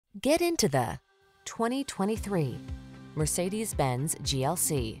Get into the 2023 Mercedes-Benz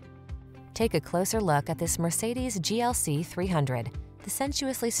GLC. Take a closer look at this Mercedes GLC 300, the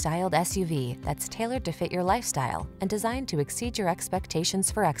sensuously styled SUV that's tailored to fit your lifestyle and designed to exceed your expectations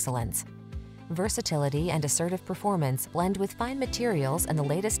for excellence. Versatility and assertive performance blend with fine materials and the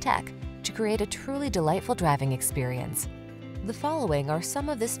latest tech to create a truly delightful driving experience. The following are some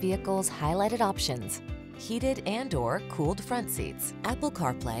of this vehicle's highlighted options: heated and/or cooled front seats, Apple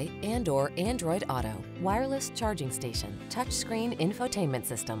CarPlay and/or Android Auto, wireless charging station, touchscreen infotainment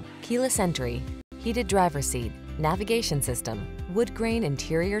system, keyless entry, heated driver's seat, navigation system, wood grain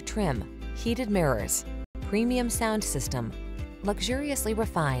interior trim, heated mirrors, premium sound system, luxuriously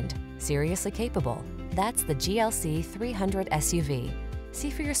refined, seriously capable. That's the GLC 300 SUV.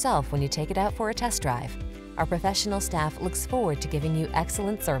 See for yourself when you take it out for a test drive. Our professional staff looks forward to giving you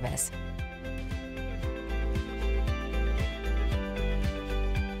excellent service.